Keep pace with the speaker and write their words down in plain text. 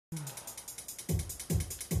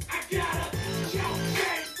Hey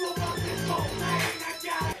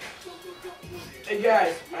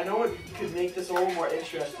guys, I know what could make this a little more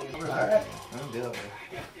interesting. Alright.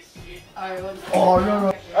 Oh,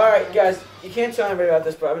 no. Alright guys, you can't tell anybody about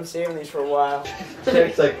this, but I've been saving these for a while.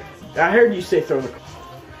 It's like, I heard you say throw the...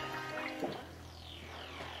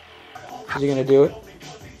 Is he gonna do it?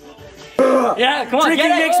 Yeah, come on, Drinking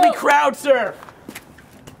get it. makes me crowd surf!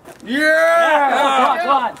 Yeah! Come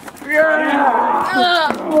on.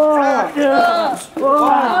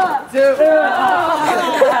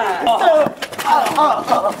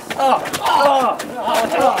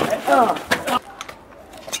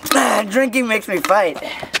 Drinking makes me fight.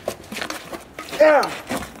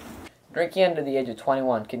 Drinking under the age of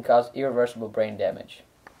 21 can cause irreversible brain damage.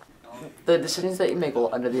 The decisions that you make while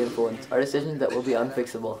under the influence are decisions that will be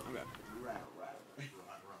unfixable.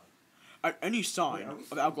 At any sign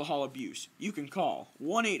of alcohol abuse, you can call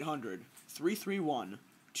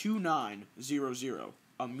 1-800-331-2900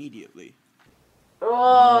 immediately.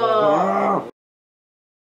 Oh.